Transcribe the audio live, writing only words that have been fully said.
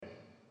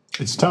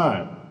It's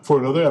time for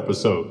another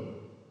episode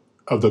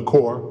of the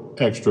Core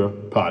Extra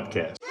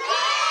Podcast.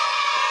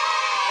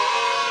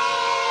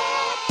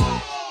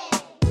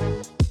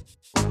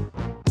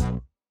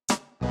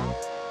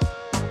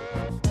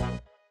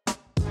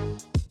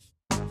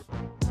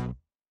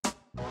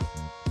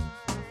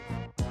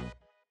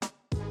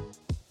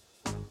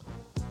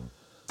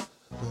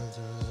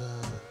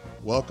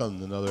 Welcome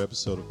to another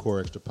episode of Core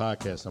Extra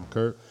Podcast. I'm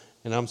Kurt.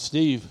 And I'm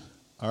Steve.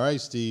 All right,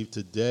 Steve,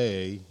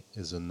 today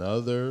is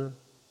another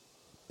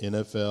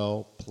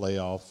NFL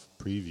playoff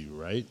preview,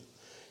 right?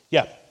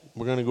 Yeah,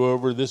 we're going to go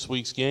over this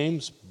week's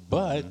games,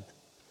 but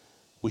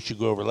we should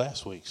go over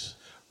last week's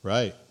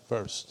Right.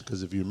 first.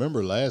 Because if you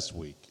remember last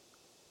week,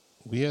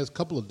 we had a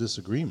couple of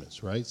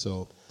disagreements, right?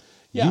 So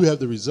Yeah. you have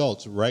the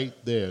results right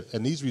there.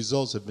 And these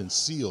results have been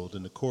sealed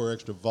in the Core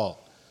Extra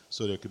vault,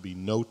 so there could be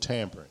no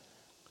tampering.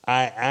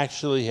 I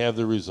actually have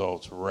the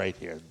results right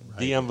here.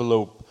 The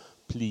envelope,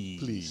 please.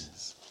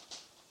 Please.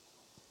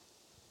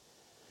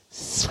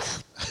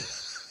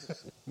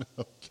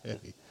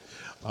 Okay.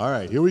 All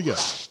right, here we go.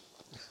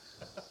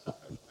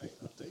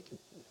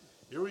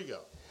 Here we go.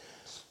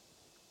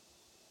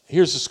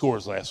 Here's the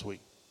scores last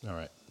week. All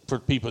right. For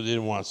people that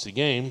didn't watch the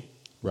game,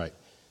 Right.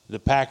 the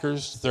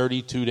Packers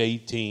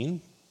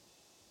 32-18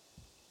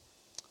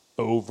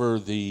 over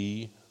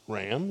the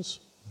Rams.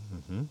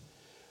 Mm-hmm.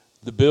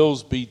 The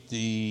Bills beat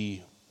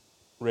the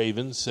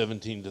Ravens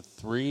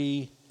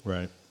 17-3.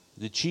 Right.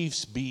 The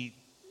Chiefs beat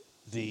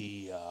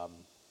the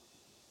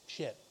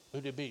who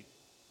did they beat?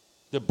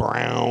 The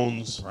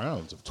Browns.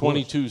 Browns, of course.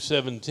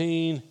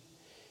 22-17,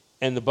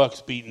 and the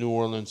Bucks beat New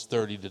Orleans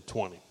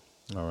 30-20.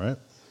 All right.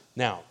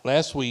 Now,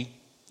 last week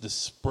the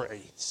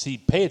spread. See,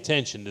 pay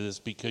attention to this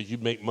because you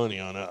make money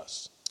on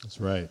us. That's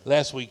right.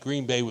 Last week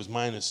Green Bay was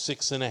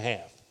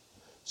 -6.5,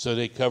 so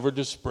they covered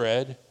the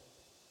spread,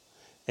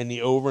 and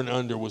the over and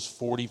under was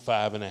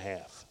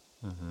 45.5.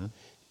 Mm-hmm.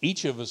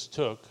 Each of us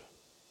took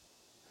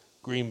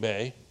Green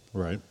Bay,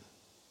 Right.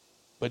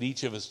 but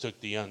each of us took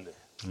the under.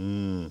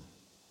 Mm.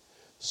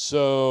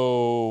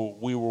 So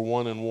we were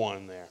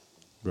 1-1 there.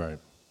 Right.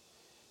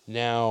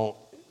 Now,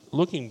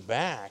 looking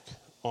back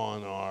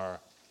on our,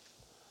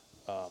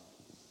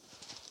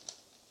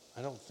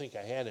 I don't think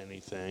I had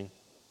anything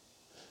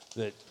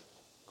that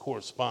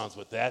corresponds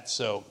with that,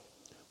 so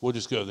we'll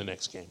just go to the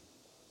next game.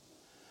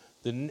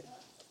 The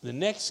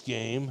next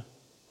game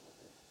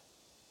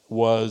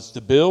was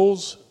the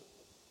Bills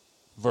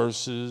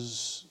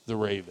versus the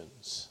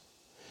Ravens.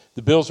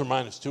 The Bills were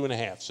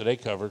 -2.5, so they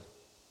covered,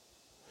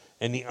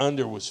 and the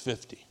under was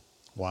 50.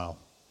 Wow.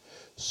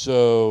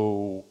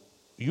 So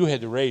you had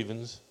the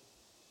Ravens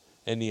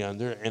and the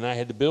under, and I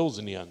had the Bills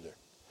in the under.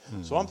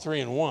 Mm-hmm. So I'm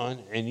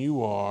 3-1, and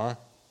you are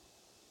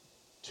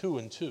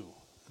 2-2.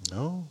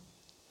 No.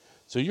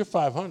 So you're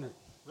 500.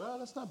 Well,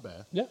 that's not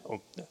bad. Yeah.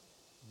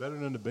 Better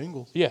than the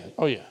Bengals. Yeah.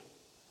 Oh, yeah.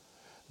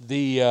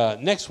 The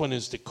next one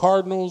is the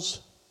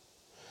Cardinals.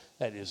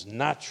 That is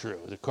not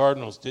true. The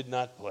Cardinals did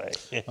not play.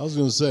 I was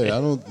going to say,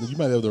 you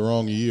might have the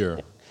wrong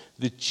year.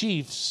 The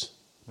Chiefs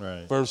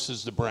Right.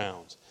 versus the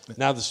Browns.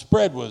 Now, the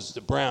spread was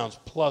the Browns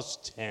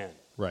 +10.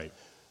 Right.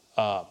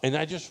 And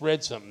I just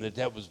read something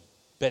that was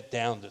bet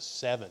down to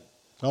 7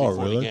 Oh,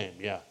 before really? the game.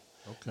 Yeah.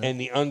 Okay. And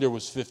the under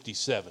was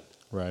 57.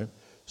 Right.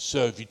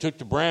 So if you took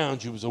the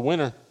Browns, you was a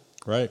winner.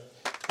 Right.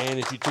 And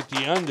if you took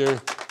the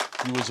under,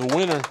 you was a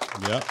winner.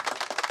 Yep.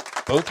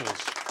 Both of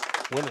us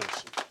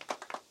winners.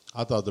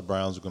 I thought the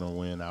Browns were going to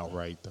win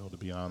outright, though, to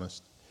be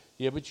honest.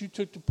 Yeah, but you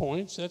took the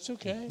points. That's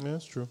okay. Yeah,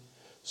 that's true.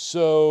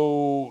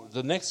 So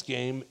the next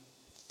game,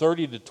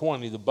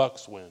 30-20, the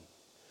Bucks win.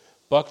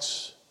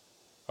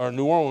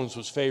 New Orleans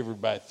was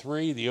favored by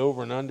 3. The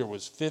over and under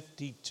was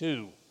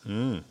 52.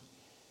 Mm.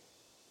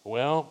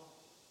 Well,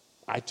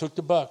 I took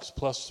the Bucks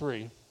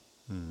 +3.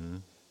 Mm-hmm.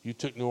 You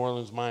took New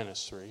Orleans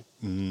 -3.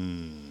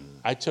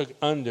 Mm. I took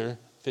under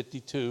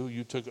 52.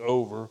 You took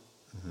over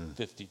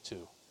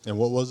 52. And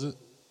what was it?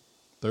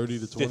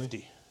 30-20?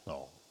 50.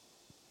 Oh.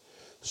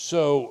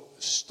 So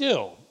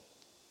still,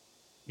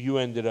 you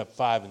ended up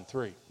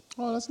 5-3.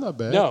 Oh, that's not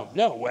bad. No,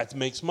 that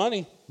makes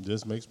money.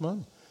 Just makes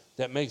money.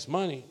 That makes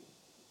money.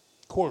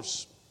 Of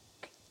course,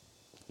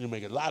 you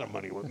make a lot of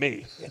money with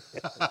me.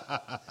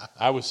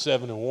 I was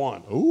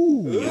 7-1.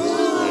 Ooh.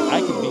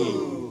 I could be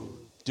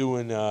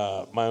doing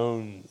my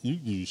own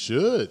You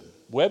should.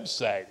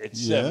 website at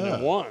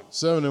 7-1.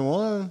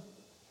 7-1.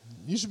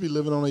 You should be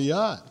living on a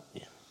yacht.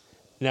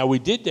 Now, we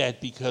did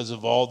that because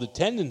of all the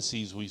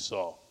tendencies we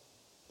saw,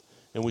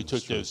 and we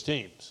took true. those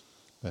teams.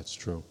 That's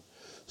true.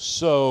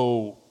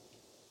 So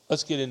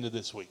let's get into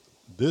this week.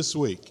 This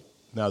week.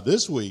 Now,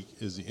 this week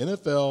is the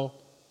NFL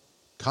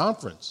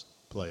Conference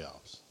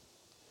Playoffs.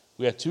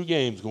 We got 2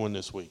 games going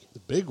this week. The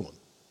big one.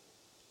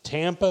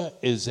 Tampa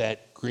is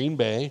at Green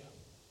Bay,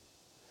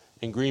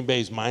 and Green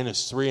Bay's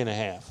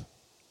 -3.5.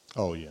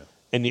 Oh, yeah.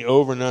 And the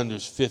over and under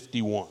is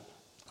 51.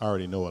 I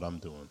already know what I'm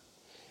doing.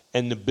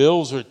 And the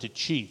Bills are at the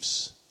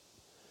Chiefs,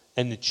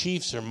 and the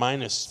Chiefs are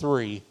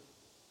 -3,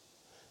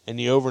 and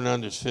the over and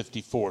under is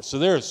 54. So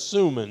they're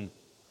assuming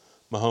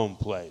Mahomes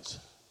plays.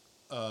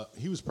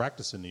 He was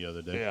practicing the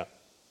other day. Yeah.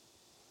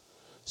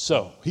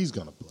 So He's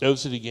going to play.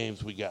 those are the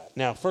games we got.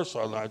 Now, first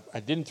of all, I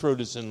didn't throw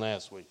this in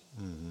last week,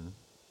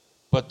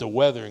 but the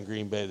weather in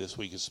Green Bay this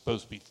week is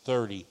supposed to be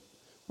 30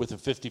 with a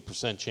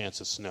 50%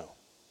 chance of snow,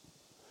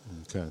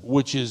 Okay.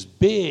 which is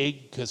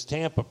big because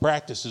Tampa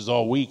practices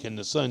all week in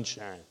the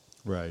sunshine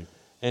Right.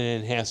 and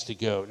then has to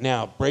go.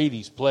 Now,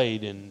 Brady's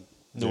played in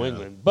New Yeah,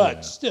 England, but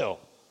yeah. still,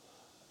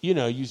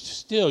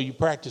 you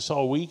practice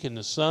all week in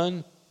the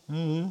sun,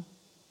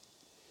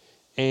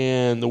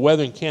 and the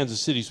weather in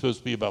Kansas City is supposed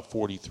to be about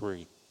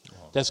 43.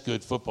 That's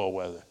good football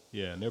weather.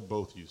 Yeah, and they're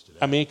both used to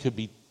that. I mean, it could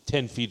be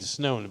 10 feet of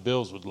snow, and the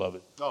Bills would love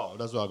it. Oh,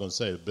 that's what I was going to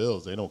say. The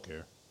Bills, they don't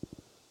care.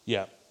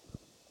 Yeah.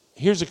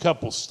 Here's a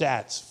couple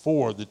stats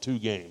for the two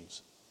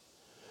games.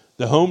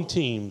 The home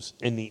teams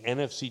in the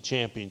NFC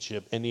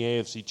Championship and the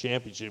AFC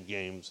Championship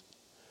games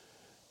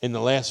in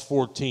the last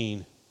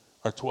 14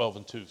 are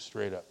 12-2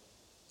 straight up.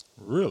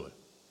 Really?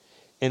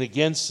 And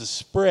against the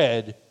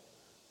spread,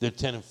 they're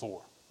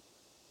 10-4.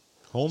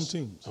 Home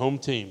teams. Home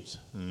teams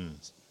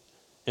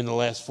in the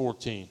last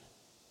 14.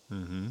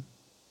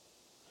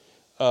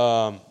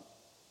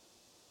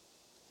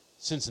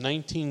 Since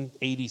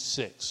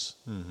 1986,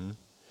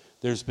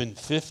 there's been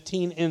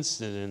 15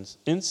 incidents.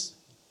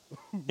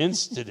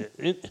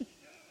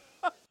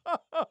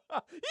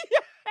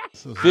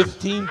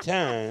 15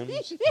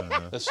 times.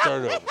 Let's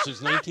start over.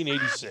 Since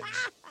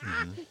 1986,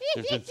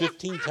 there's been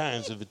 15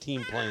 times of a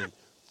team playing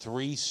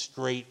 3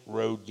 straight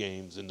road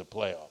games in the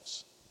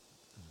playoffs.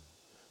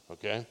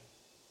 Okay?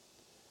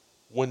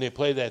 When they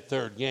play that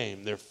third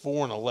game, they're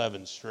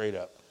 4-11 straight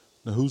up.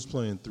 Now, who's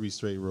playing 3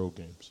 straight road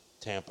games?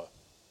 Tampa.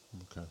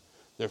 Okay.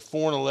 They're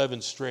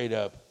 4-11 straight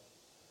up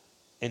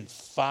and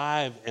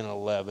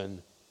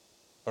 5-11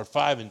 or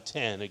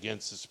 5-10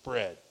 against the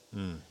spread.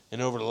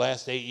 And over the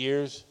last 8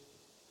 years,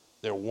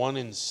 they're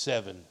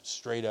 1-7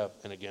 straight up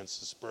and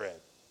against the spread.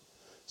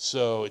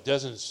 So it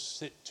doesn't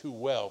sit too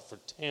well for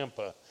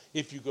Tampa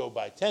if you go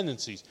by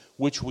tendencies,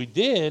 which we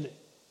did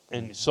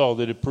and saw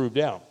that it proved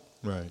out.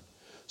 Right.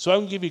 So I'm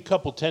going to give you a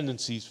couple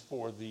tendencies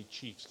for the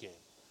Chiefs game.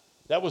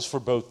 That was for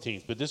both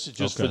teams, but this is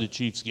just for Okay. the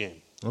Chiefs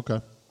game.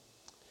 Okay.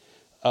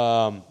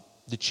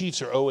 The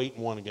Chiefs are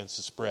 0-8-1 against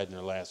the spread in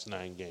their last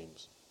 9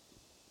 games.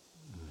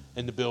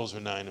 And the Bills are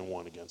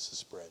 9-1 against the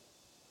spread.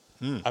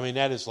 I mean,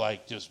 that is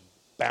like just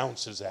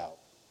bounces out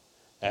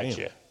at Damn.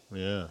 you.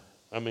 Yeah.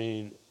 I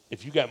mean,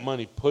 if you got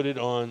money, put it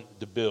on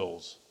the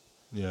Bills.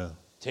 Yeah.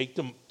 Take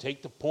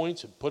the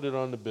points and put it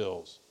on the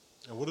Bills.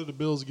 And what are the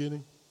Bills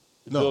getting?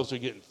 The No. Bills are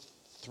getting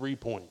 3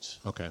 points.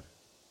 Okay.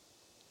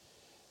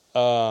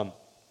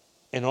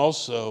 And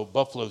also,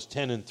 Buffalo's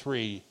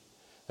 10-3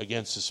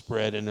 against the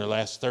spread in their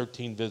last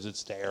 13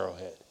 visits to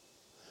Arrowhead.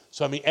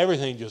 So, I mean,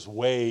 everything just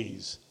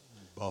weighs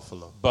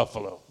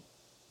Buffalo.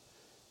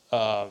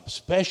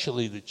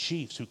 Especially the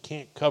Chiefs, who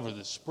can't cover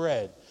the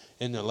spread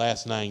in their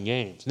last 9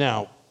 games.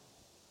 Now,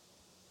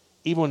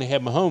 even when they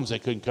had Mahomes, they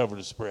couldn't cover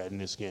the spread in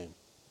this game.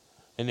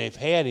 And they've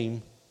had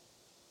him,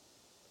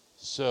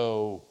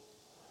 so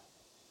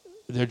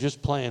they're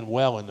just playing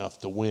well enough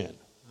to win,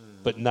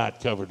 but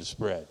not cover the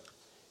spread.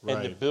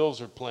 And the Right.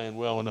 Bills are playing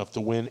well enough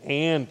to win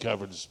and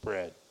cover the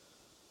spread.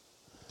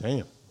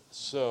 Damn.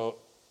 So,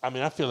 I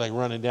mean, I feel like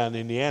running down to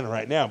Indiana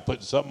right now and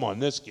putting something on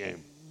this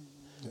game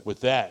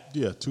with that,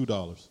 Yeah,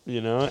 $2. you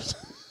know?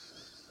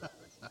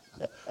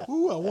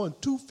 Ooh, I won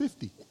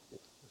 $2.50.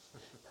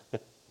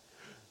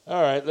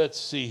 All right, let's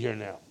see here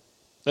now.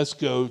 Let's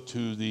go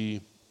to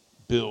the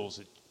Bills.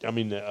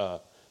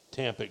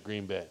 Tampa at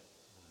Green Bay.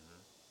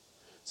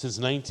 Since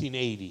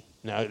 1980.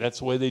 Now, that's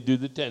the way they do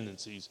the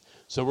tendencies.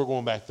 So we're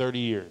going back 30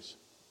 years.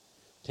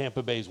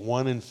 Tampa Bay's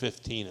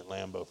 1-15 at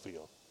Lambeau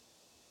Field.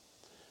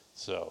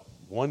 So,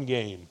 one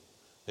game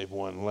they've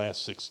won the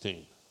last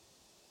 16.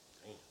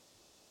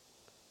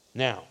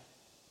 Now,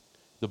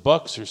 the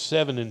Bucs are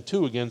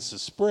 7-2 against the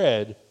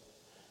spread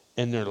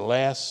in their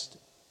last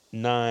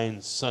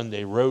 9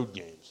 Sunday road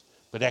games.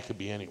 But that could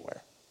be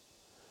anywhere.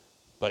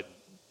 But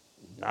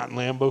not in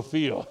Lambeau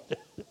Field.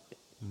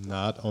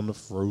 Not on the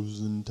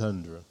frozen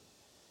tundra.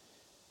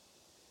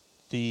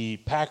 The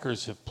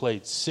Packers have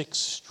played 6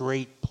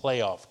 straight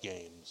playoff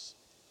games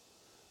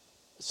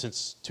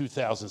since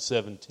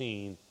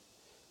 2017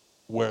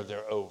 where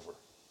they're over.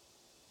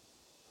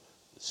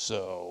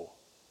 So,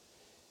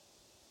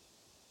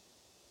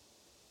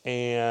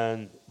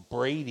 and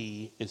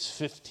Brady is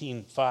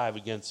 15-5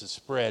 against the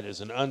spread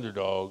as an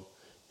underdog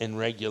in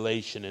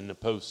regulation in the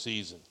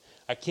postseason.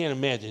 I can't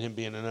imagine him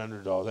being an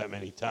underdog that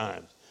many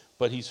times,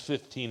 but he's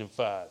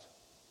 15-5.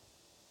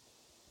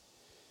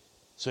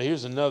 So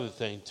here's another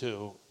thing,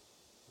 too.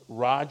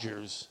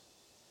 Rodgers,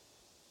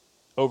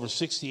 over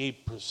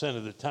 68%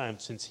 of the time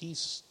since he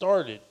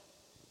started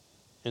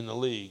in the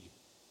league,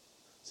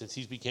 since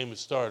he became a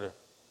starter,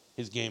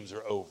 his games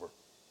are over.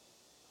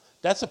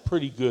 That's a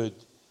pretty good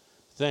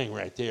thing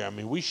right there. I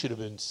mean, we should have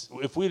been,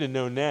 if we'd have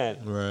known that,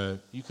 Right.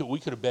 we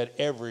could have bet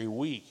every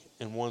week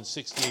and won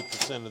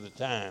 68% of the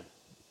time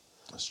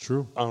That's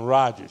true. on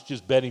Rodgers.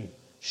 Just betting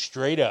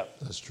straight up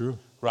That's true.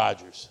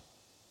 Rodgers.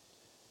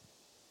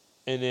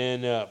 And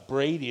then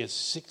Brady is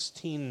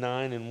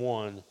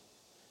 16-9-1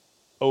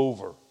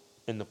 over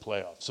in the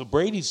playoffs. So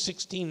Brady's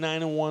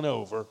 16-9-1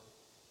 over.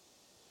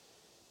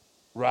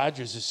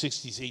 Rodgers is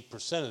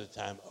 68% of the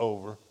time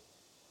over.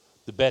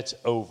 The bet's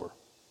over.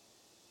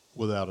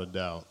 Without a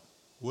doubt.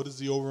 What is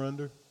the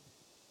over-under?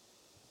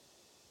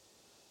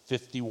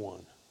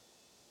 51.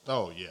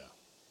 Oh,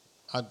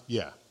 yeah.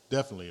 Yeah,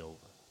 definitely over.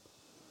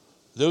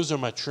 Those are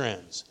my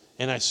trends.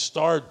 And I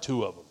starred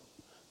 2 of them.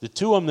 The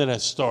 2 of them that I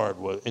starred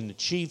were in the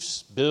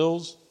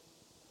Chiefs-Bills.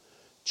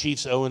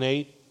 Chiefs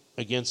 0-8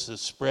 against the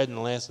spread in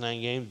the last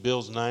 9 games.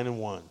 Bills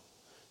 9-1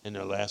 in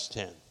their last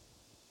 10.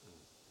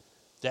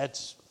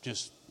 That's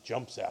just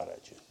jumps out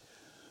at you.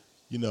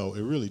 You know,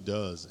 it really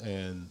does.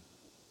 And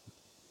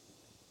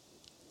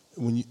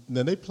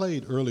now they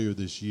played earlier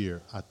this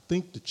year. I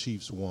think the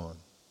Chiefs won.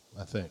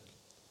 I think.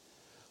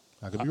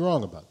 I could be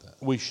wrong about that.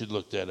 We should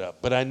look that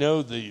up. But I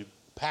know the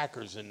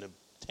Packers and the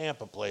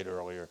Tampa played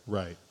earlier.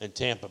 Right. And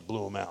Tampa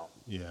blew them out.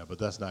 Yeah, but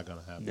that's not going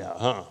to happen.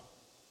 Yeah,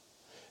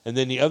 And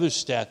then the other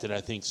stat that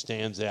I think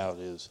stands out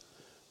is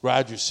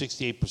Rodgers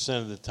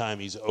 68% of the time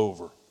he's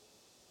over.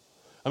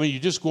 I mean,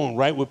 you're just going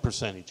right with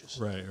percentages.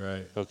 Right,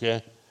 right.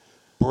 Okay?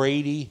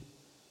 Brady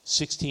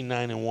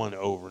 16-9-1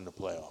 over in the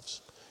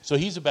playoffs. So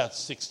he's about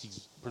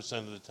 60%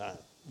 of the time.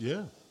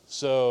 Yeah.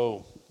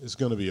 So It's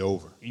going to be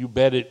over. you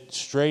bet it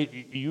straight.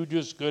 You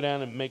just go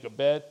down and make a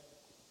bet,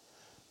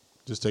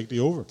 Just take the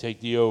over. take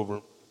the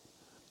over.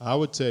 I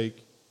would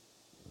take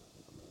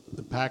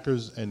the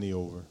Packers and the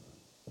over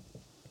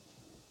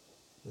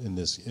in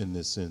this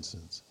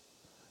instance,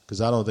 because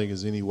I don't think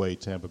there's any way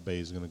Tampa Bay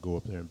is going to go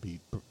up there and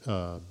beat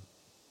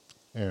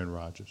Aaron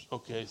Rodgers.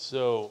 Okay,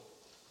 so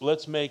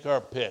let's make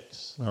our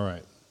picks. All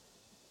right.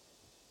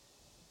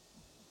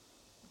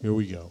 Here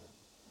we go.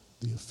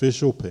 The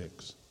official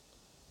picks.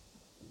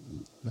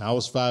 Now, I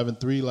was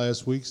 5-3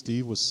 last week.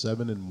 Steve was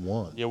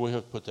 7-1. Yeah, we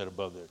have to put that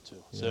above there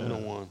too.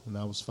 7-1, And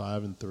I was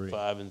 5-3.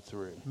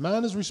 5-3.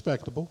 Mine is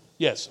respectable.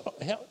 Yes.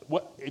 Hell,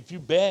 what if you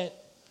bet?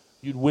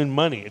 You'd win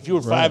money. If you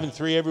were Right.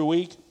 5-3 every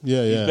week,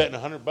 Yeah, you'd yeah. betting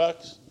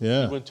 $100.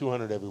 Yeah. You'd win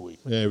 200 every week.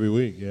 Yeah, every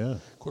week. Yeah.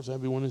 Of course,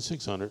 I'd be winning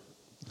 600.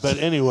 But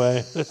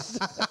anyway,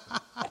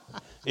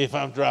 if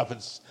I'm dropping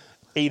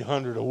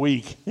 800 a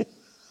week,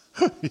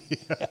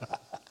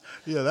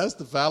 Yeah, that's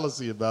the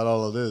fallacy about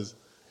all of this.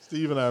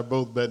 Steve and I are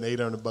both betting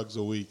 $800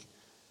 a week.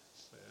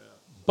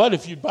 but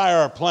if you buy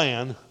our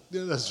plan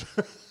Yeah, that's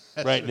right.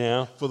 That's right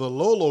now, For the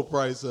low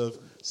price of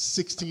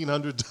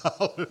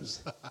 $1,600.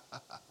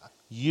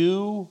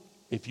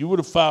 if you would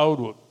have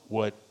followed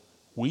what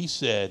we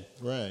said,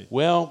 Right.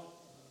 well,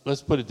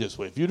 let's put it this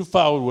way: if you'd have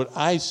followed what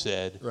I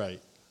said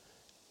Right.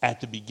 at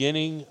the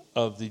beginning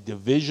of the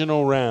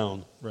divisional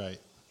round, Right.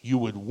 you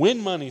would win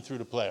money through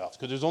the playoffs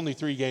because there's only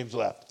 3 games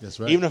left. That's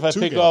right. Even if I 2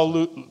 pick games all,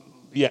 left.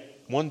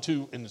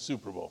 1-2 in the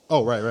Super Bowl.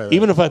 Oh, right.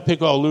 Even if I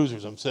pick all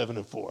losers, I'm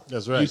 7-4.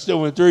 That's right. You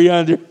still win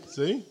 300.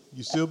 See?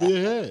 You still be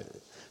ahead.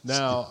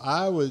 Now,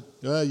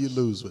 you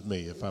lose with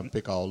me if I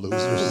pick all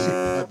losers.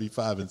 I'd be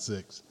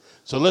 5-6.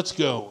 So let's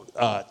go.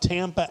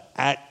 Tampa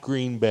at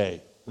Green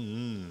Bay.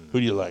 Mm. Who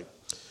do you like?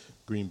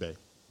 Green Bay.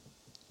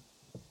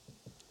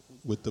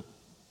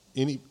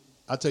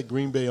 I take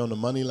Green Bay on the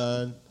money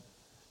line,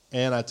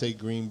 and I take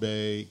Green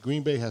Bay.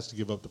 Green Bay has to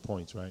give up the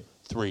points, right?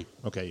 3.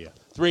 Okay, yeah.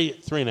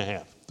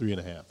 3.5.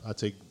 3.5. I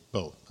take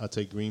both. I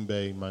take Green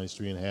Bay minus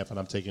 3.5, and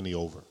I'm taking the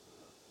over.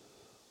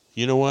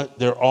 You know what?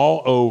 They're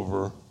all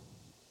over.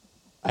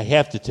 I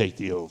have to take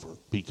the over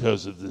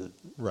because of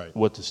Right.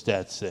 what the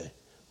stats say.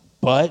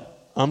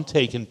 But I'm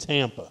taking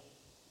Tampa.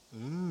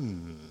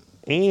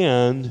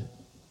 And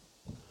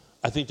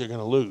I think they're going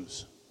to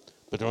lose.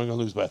 But they're only going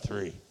to lose by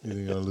 3. You think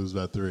you're going to lose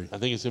by 3? I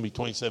think it's going to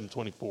be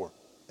 27-24.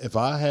 If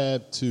I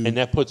had to... And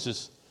that puts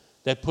us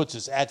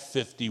at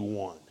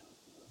 51.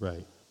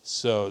 Right.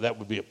 So that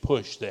would be a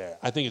push there.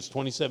 I think it's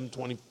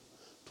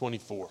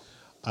 27-24.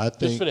 I Just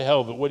think... for the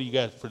hell of it, what do you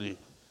got for the...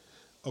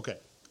 Okay.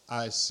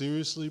 I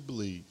seriously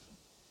believe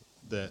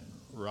that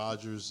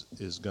Rodgers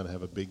is going to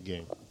have a big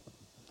game.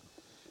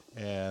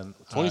 And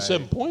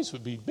 27 points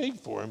would be big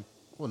for him.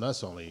 Well,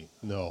 that's only...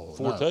 No.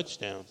 4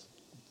 touchdowns.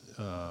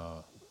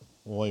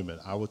 Wait a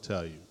minute. I will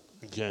tell you.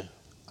 Okay.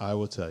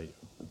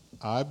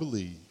 I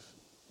believe.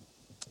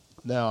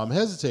 Now, I'm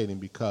hesitating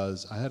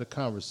because I had a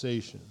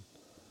conversation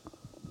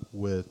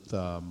with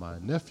my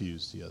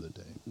nephews the other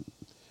day,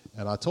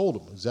 and I told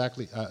them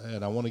exactly.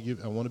 And I want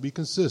to be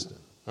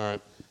consistent. All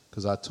right.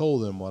 Because I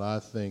told them what I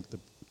think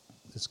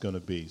it's going to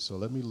be. So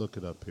let me look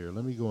it up here.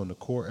 Let me go in the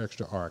Core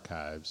Extra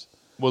archives.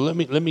 Well, let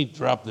me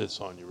drop this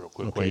on you real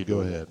quick. while Okay, you're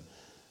go doing ahead.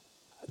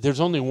 that. There's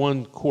only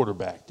one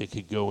quarterback that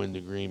could go into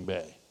Green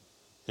Bay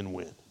and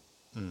win,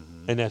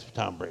 and that's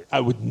Tom Brady. I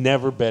would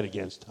never bet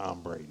against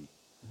Tom Brady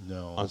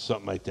No. on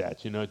something like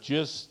that. You know,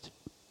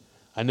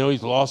 I know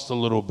he's lost a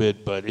little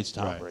bit, but it's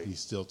Tom Right. Brady. He's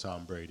still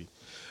Tom Brady.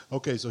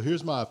 Okay, so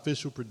here's my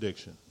official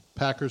prediction.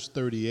 Packers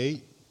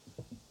 38,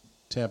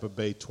 Tampa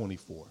Bay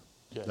 24.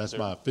 Okay, That's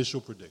my official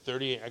prediction.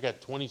 38. I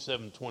got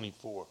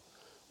 27-24,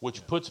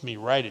 which puts me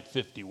right at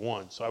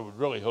 51. So I would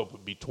really hope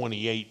it'd be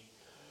 28.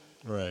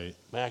 Right.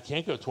 Man, I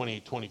can't go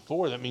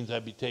 28-24. That means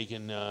I'd be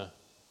taking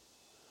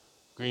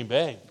Green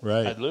Bay.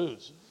 Right. I'd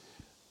lose.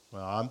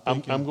 Well, I'm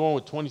I'm thinking. going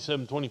with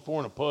 27-24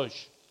 and a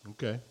push.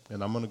 Okay,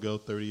 and I'm going to go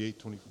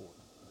 38-24.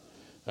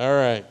 All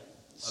right.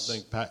 I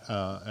think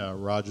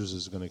Rodgers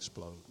is going to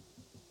explode.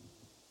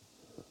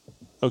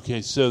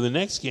 Okay, so the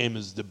next game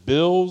is the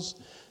Bills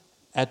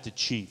at the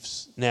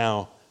Chiefs.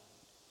 Now,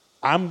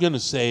 I'm going to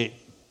say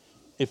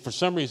if for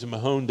some reason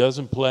Mahomes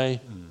doesn't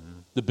play,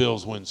 the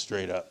Bills win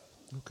straight up.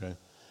 Okay.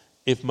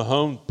 If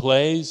Mahomes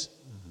plays,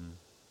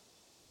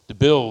 the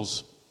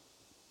Bills,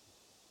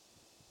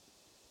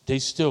 they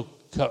still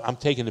I'm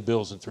taking the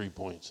Bills in 3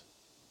 points.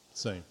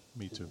 Same.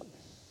 Me too.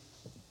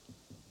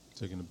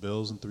 Taking the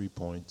Bills in 3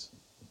 points.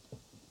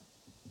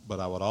 But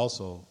I would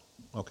also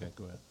 – okay,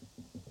 go ahead.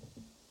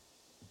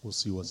 We'll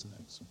see what's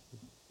next.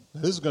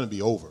 Now, this is going to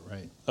be over,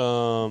 right?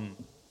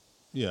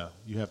 Yeah,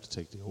 you have to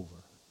take the over.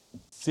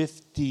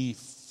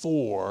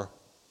 54.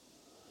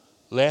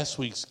 Last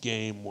week's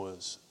game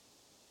was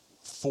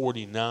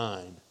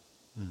 49.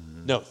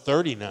 No,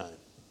 39.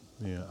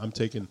 Yeah, I'm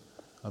taking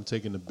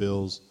the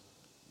Bills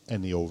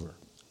and the over.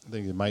 I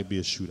think it might be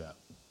a shootout.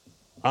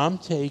 I'm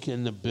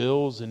taking the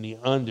Bills and the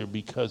under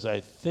because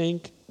I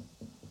think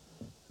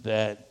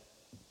that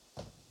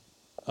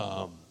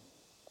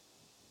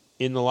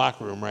in the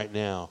locker room right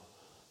now,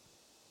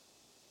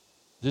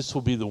 this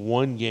will be the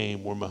one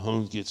game where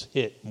Mahomes gets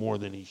hit more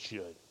than he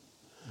should.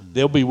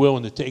 They'll be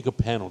willing to take a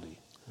penalty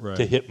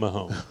to hit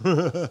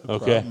Mahomes.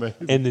 Okay?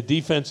 And the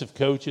defensive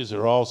coaches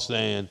are all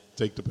saying,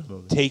 take the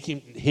penalty.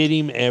 Hit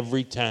him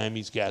every time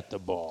he's got the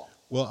ball.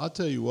 Well, I'll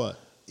tell you what.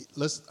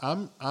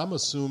 I'm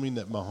assuming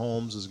that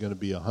Mahomes is going to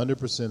be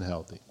 100%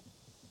 healthy,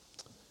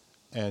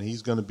 and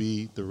he's going to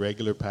be the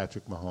regular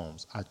Patrick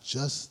Mahomes. I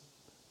just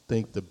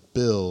think the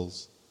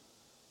Bills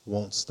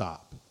won't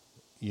stop,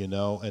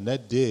 and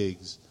that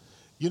Diggs,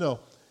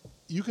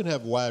 you can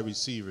have wide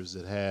receivers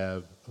that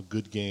have a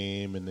good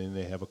game and then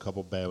they have a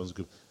couple bad ones.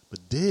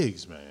 But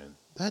Diggs, man,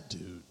 that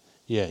dude.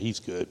 Yeah, he's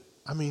good.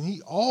 I mean,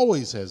 he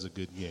always has a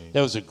good game.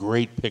 That was a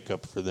great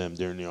pickup for them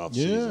during the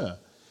offseason. Yeah.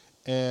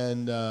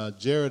 And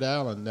Jared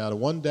Allen. Now, the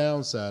one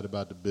downside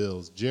about the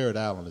Bills, Jared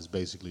Allen is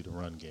basically the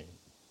run game.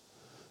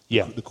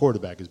 Yeah. The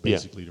quarterback is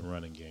basically the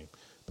running game.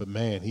 But,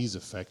 man, he's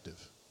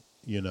effective,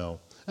 And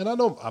I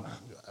know,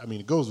 I mean,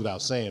 it goes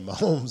without saying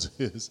Mahomes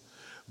is.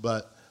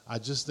 But I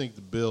just think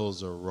the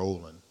Bills are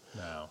rolling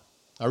now.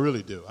 I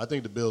really do. I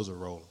think the Bills are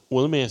rolling.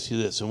 Well, let me ask you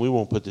this, and we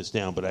won't put this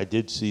down, but I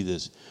did see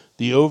this.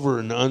 The over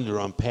and under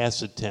on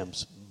pass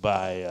attempts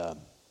by,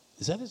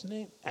 is that his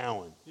name?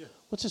 Allen. Yeah.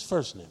 What's his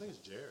first name? I think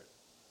it's Jared.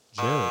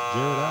 Jared Allen,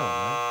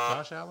 right?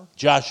 Josh Allen?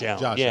 Josh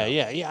Allen. Josh yeah,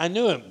 Allen. yeah. I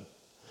knew him.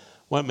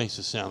 Well, it makes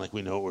it sound like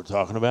we know what we're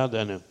talking about,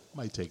 doesn't it?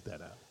 Might take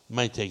that out.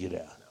 Might take it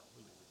out.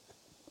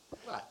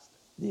 Relax.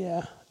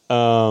 Yeah.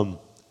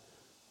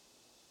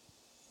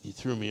 You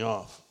threw me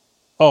off.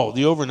 Oh,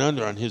 the over and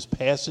under on his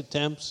pass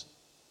attempts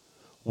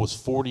was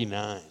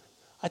 49.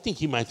 I think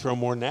he might throw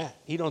more than that.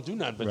 He don't do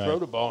nothing but Right. throw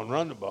the ball and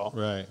run the ball.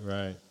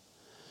 Right.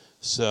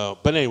 So,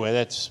 but anyway,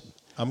 that's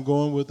I'm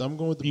going with the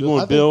you Bills.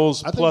 going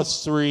Bills I think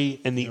plus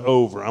 3 and the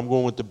over. I'm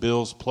going with the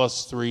Bills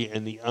plus 3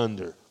 and the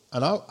under.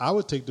 And I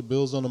would take the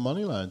Bills on the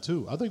money line,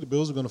 too. I think the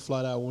Bills are going to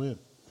flat out win.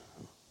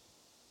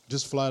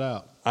 Just flat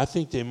out. I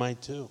think they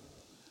might too.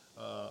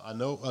 I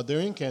know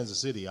they're in Kansas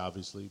City,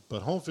 obviously,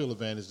 but home field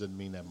advantage doesn't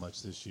mean that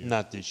much this year.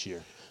 Not this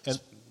year, And-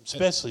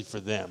 especially for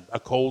them. A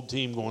cold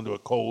team going to a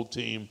cold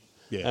team.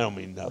 Yeah. I don't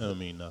mean nothing. I don't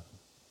mean nothing.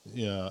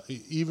 Yeah,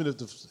 even if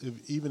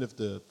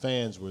the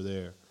fans were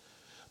there.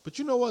 But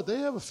you know what? They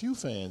have a few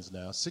fans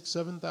now,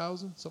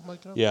 6,000-7,000, something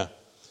like that. Yeah.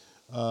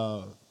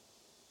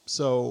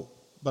 So,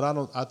 but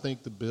I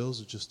think the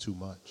Bills are just too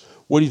much.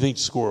 What do you think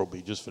the score will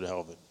be, just for the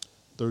hell of it?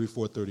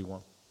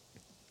 34-31.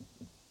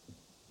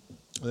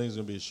 I think it's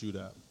going to be a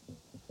shootout.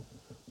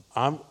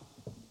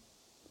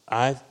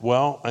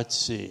 Let's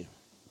see.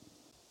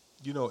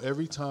 You know,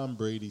 every Tom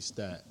Brady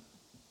stat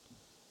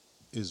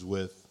is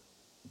with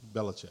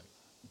Belichick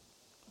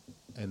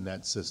and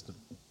that system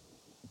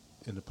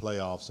in the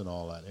playoffs and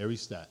all that. Every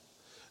stat.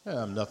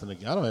 And I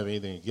don't have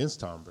anything against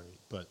Tom Brady,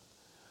 but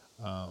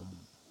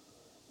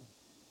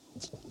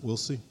we'll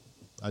see.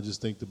 I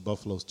just think the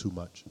Buffalo's too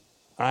much.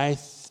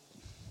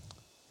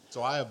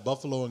 So I have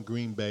Buffalo and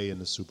Green Bay in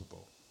the Super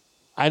Bowl.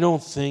 I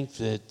don't think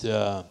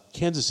that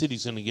Kansas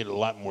City's going to get a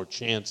lot more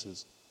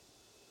chances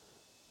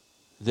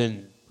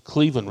than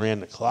Cleveland ran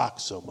the clock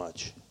so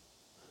much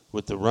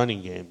with the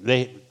running game.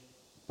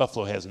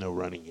 Buffalo has no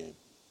running game.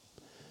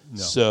 No.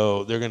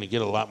 So they're going to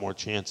get a lot more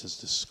chances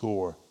to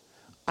score.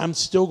 I'm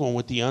still going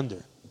with the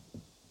under.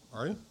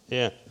 Are you?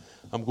 Yeah,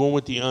 I'm going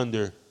with the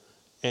under.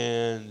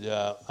 And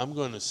I'm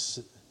going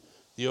to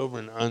 – the over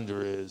and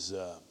under is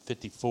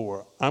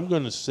 54. I'm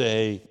going to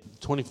say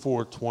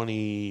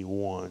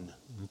 24-21.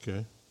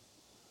 Okay.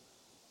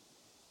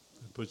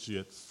 That puts you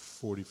at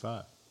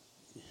 45.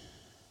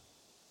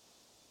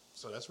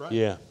 So that's right.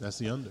 Yeah. That's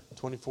the under.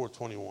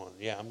 24-21.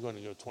 Yeah, I'm going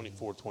to go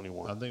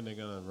 24-21. I think they're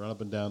going to run up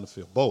and down the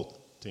field. Both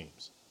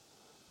teams.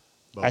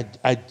 Both.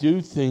 I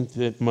do think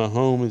that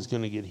Mahomes is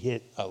going to get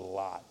hit a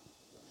lot.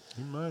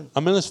 He might. I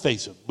mean, let's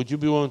face it. Would you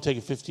be willing to take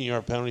a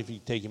 15-yard penalty if you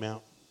take him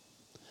out?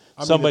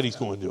 Somebody's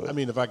going to do it. I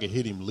mean, if I could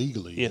hit him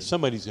legally. Yeah,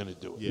 somebody's going to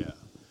do it. Yeah.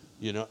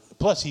 You know.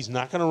 Plus, he's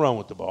not going to run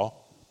with the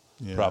ball.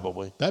 Yeah.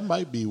 Probably. That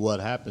might be what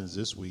happens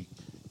this week.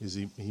 Is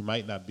he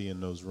might not be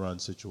in those run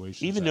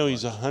situations. Even though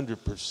he's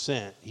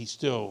 100%, he's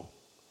still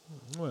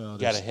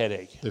got a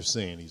headache. They're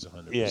saying he's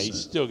 100%. Yeah, he's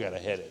still got a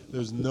headache.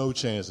 There's no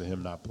chance of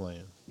him not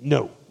playing.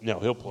 No,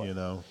 he'll play. You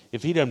know,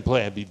 if he doesn't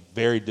play, I'd be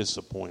very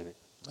disappointed.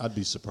 I'd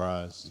be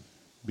surprised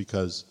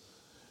because,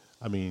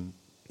 I mean,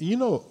 you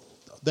know,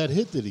 that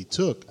hit that he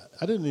took,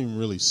 I didn't even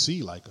really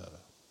see like a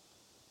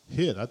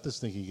hit. I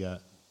just think he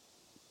got.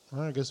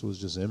 Well, I guess it was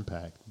just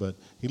impact, but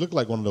he looked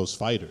like one of those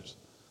fighters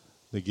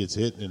that gets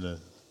hit and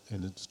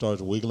it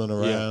starts wiggling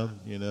around.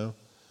 Yeah.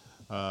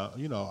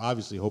 You know,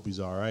 obviously hope he's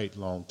all right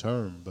long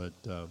term, but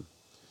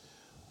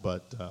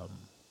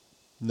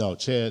no,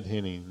 Chad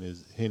Henne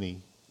is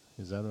Henne.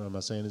 Is that am I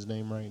saying his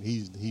name right?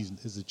 He's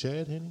is it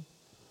Chad Henne?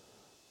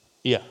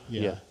 Yeah.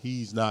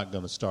 He's not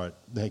going to start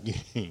that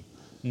game.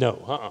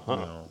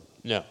 No.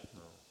 No.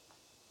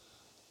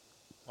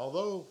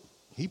 Although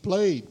he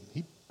played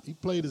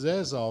his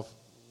ass off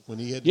when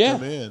he had to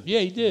come in. Yeah,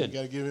 he did. You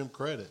got to give him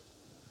credit.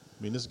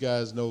 I mean, this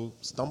guy's no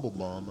stumble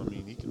bomb. I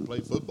mean, he can play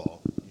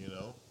football, you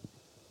know.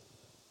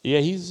 Yeah,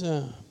 he's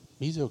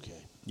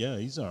okay. Yeah,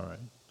 he's all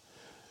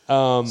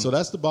right. So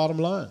that's the bottom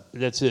line.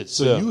 That's it.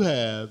 So you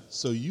have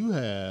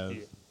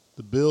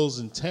the Bills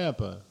in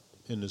Tampa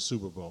in the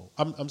Super Bowl.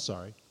 I'm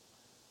sorry.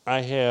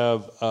 I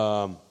have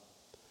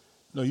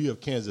No, you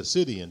have Kansas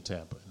City in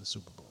Tampa in the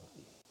Super Bowl.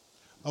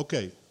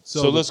 Okay.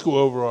 So let's go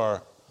over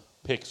our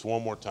picks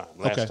one more time.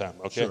 Last time,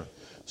 okay? Sure.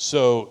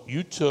 So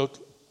you took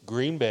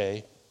Green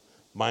Bay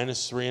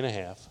minus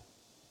 3.5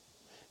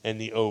 and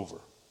the over.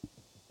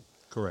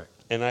 Correct.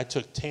 And I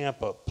took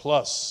Tampa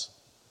plus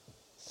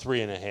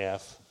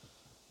 3.5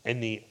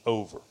 and the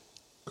over.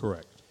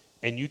 Correct.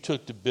 And you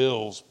took the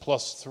Bills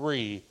plus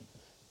 3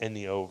 and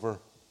the over.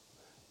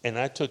 And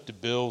I took the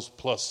Bills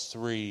plus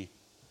 3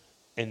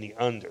 and the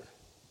under.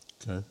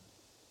 Okay.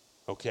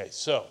 Okay,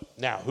 so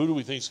now who do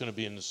we think is going to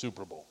be in the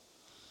Super Bowl?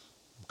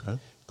 Okay.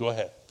 Go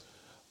ahead.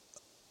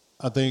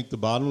 I think the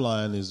bottom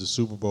line is the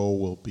Super Bowl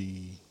will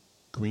be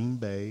Green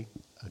Bay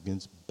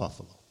against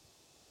Buffalo.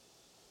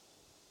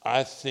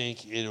 I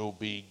think it'll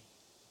be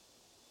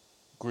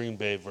Green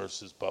Bay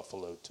versus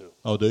Buffalo, too.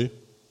 Oh, do you?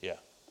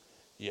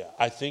 Yeah.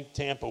 I think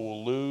Tampa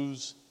will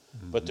lose,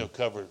 but they'll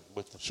cover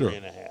with the Sure.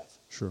 3.5.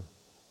 Sure.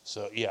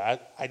 So, I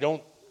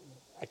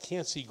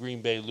can't see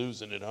Green Bay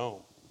losing at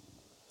home.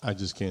 I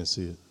just can't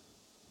see it.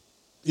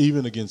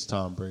 Even against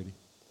Tom Brady.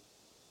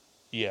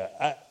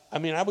 Yeah, I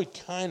mean, I would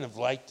kind of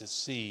like to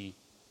see.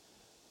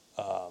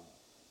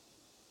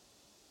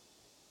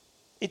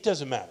 It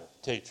doesn't matter,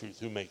 to tell you the truth,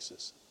 who makes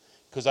this,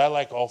 because I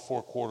like all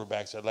 4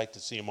 quarterbacks. I'd like to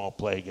see them all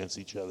play against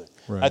each other.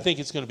 Right. I think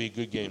it's going to be a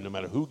good game, no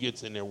matter who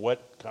gets in there,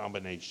 what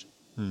combination.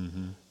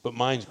 Mm-hmm. But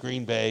mine's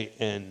Green Bay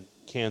and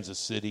Kansas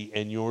City,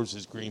 and yours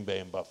is Green Bay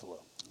and Buffalo.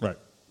 Right.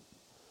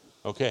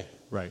 Okay.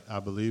 Right. I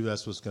believe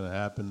that's what's going to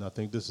happen. I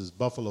think this is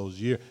Buffalo's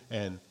year,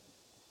 and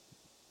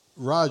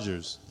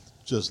Rodgers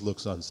just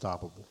looks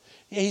unstoppable.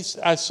 Yeah,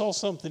 I saw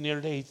something the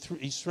other day.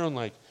 He's thrown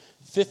like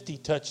 50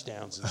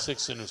 touchdowns and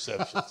 6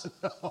 interceptions.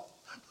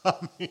 I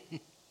mean,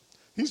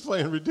 he's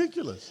playing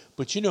ridiculous.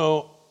 But,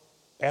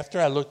 after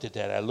I looked at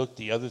that, I looked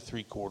the other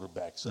 3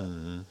 quarterbacks up.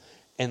 Mm-hmm.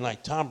 And,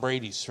 like, Tom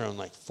Brady's thrown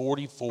like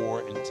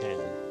 44 and 10.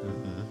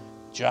 Mm-hmm.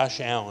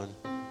 Josh Allen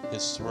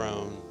has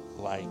thrown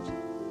like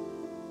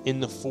in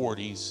the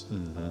 40s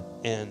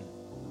and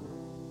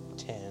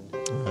 10.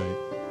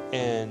 Right.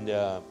 And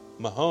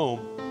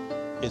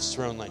Mahomes has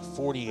thrown like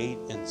 48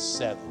 and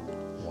 7.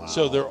 Wow.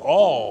 So they're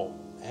all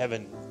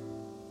having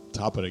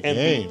Top of the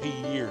MVP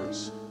game.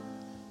 years.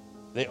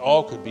 They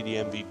all could be the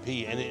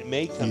MVP, and it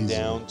may come Easy.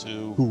 down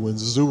to Who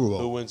wins the Super Bowl?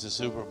 who wins the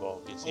Super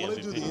Bowl gets the Well,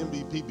 they MVP. do the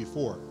MVP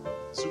before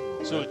Super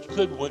Bowl. So it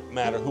could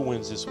matter who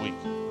wins this week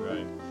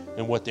Right.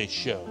 and what they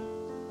show.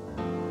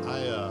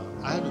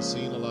 I haven't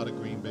seen a lot of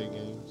Green Bay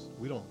games.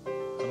 I don't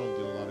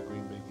get a lot of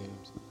Green Bay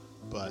games,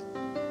 but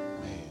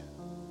man,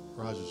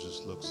 Rodgers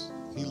just looks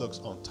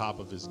on top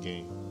of his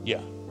game.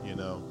 Yeah. You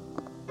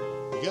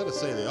got to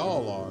say they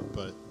all are,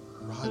 but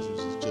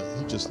Rodgers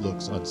just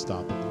looks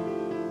unstoppable.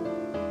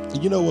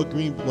 And you know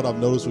what I've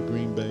noticed with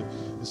Green Bay?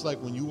 It's like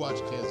when you watch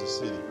Kansas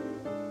City,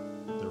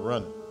 they're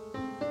running.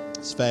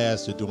 It's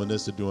fast, they're doing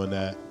this, they're doing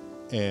that,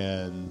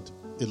 and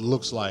it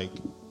looks like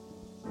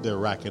they're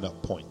racking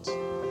up points.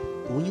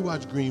 But when you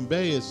watch Green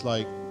Bay, it's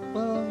like,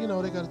 well,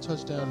 they got a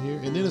touchdown here.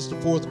 And then it's the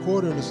fourth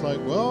quarter, and it's like,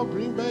 well,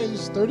 Green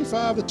Bay's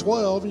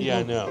 35-12. And Yeah,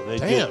 I know.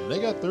 They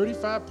got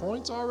 35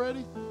 points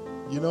already?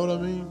 You know what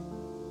I mean?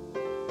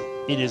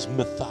 It is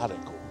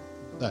methodical.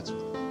 That's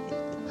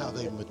how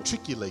they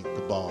matriculate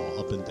the ball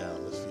up and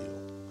down the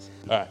field.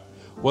 All right.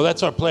 Well,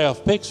 that's our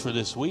playoff picks for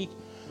this week.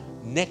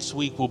 Next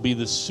week will be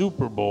the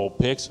Super Bowl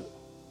picks.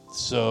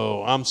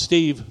 So I'm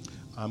Steve.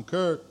 I'm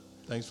Kurt.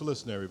 Thanks for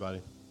listening,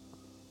 everybody.